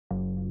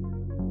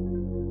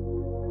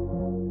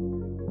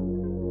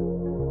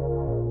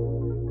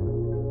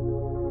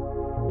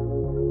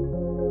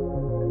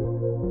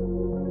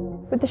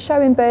With the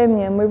show in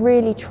Birmingham, we're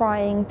really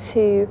trying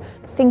to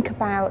think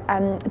about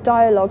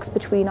dialogues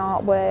between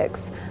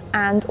artworks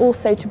and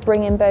also to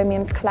bring in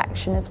Birmingham's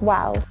collection as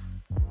well.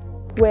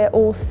 We're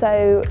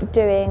also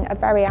doing a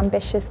very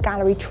ambitious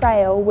gallery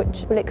trail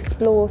which will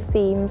explore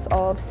themes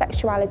of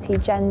sexuality,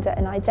 gender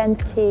and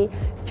identity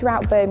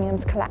throughout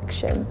Birmingham's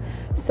collection.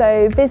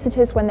 So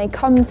visitors, when they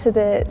come to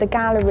the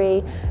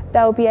gallery,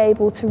 they'll be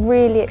able to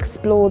really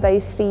explore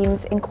those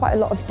themes in quite a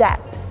lot of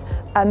depth.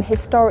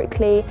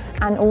 Historically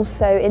and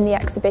also in the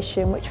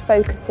exhibition, which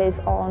focuses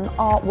on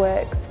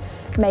artworks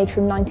made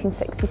from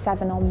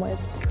 1967 onwards.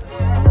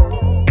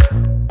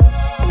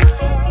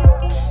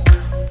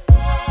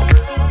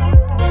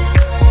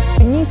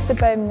 New to the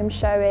Birmingham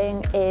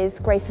showing is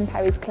Grayson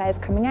Perry's Claire's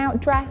Coming Out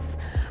dress,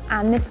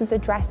 and this was a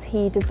dress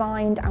he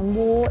designed and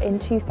wore in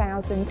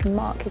 2000 to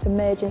mark his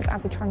emergence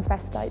as a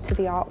transvestite to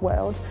the art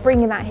world.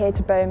 Bringing that here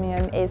to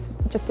Birmingham is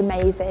just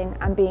amazing,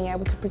 and being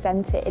able to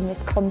present it in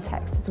this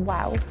context as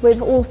well.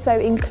 We've also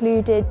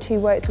included 2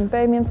 works from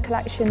Birmingham's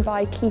collection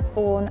by Keith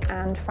Vaughan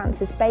and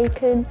Francis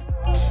Bacon.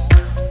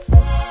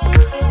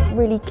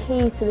 Really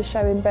key to the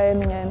show in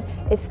Birmingham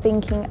is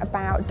thinking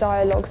about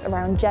dialogues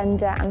around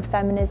gender and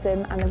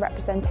feminism and the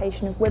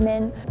representation of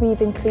women.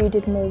 We've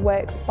included more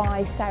works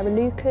by Sarah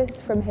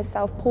Lucas from her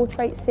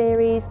self-portrait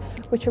series,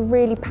 which are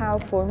really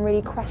powerful and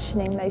really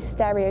questioning those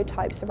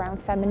stereotypes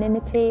around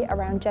femininity,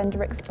 around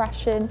gender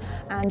expression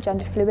and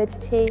gender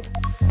fluidity.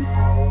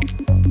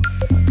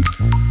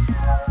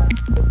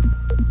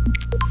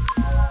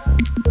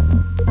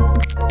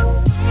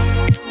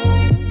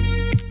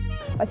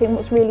 I think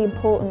what's really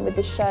important with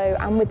the show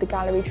and with the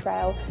gallery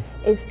trail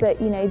is that,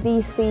 you know,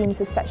 these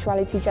themes of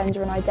sexuality,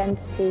 gender and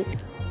identity,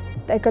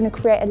 they're going to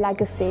create a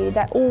legacy.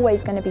 They're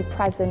always going to be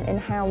present in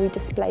how we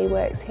display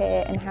works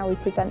here and how we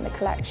present the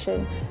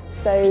collection.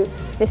 So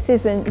this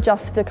isn't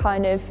just a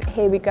kind of,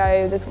 here we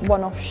go, this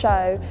one-off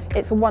show.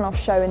 It's a one-off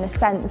show in the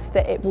sense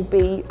that it will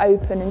be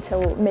open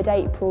until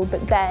mid-April,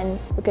 but then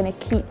we're going to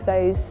keep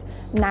those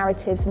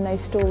narratives and those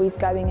stories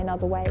going in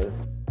other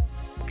ways.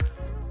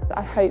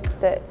 I hope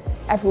that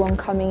everyone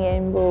coming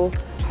in will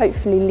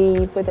hopefully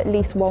leave with at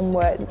least one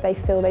work that they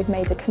feel they've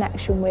made a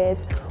connection with,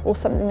 or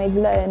something they've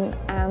learned,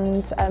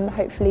 and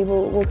hopefully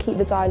we'll keep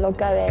the dialogue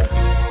going.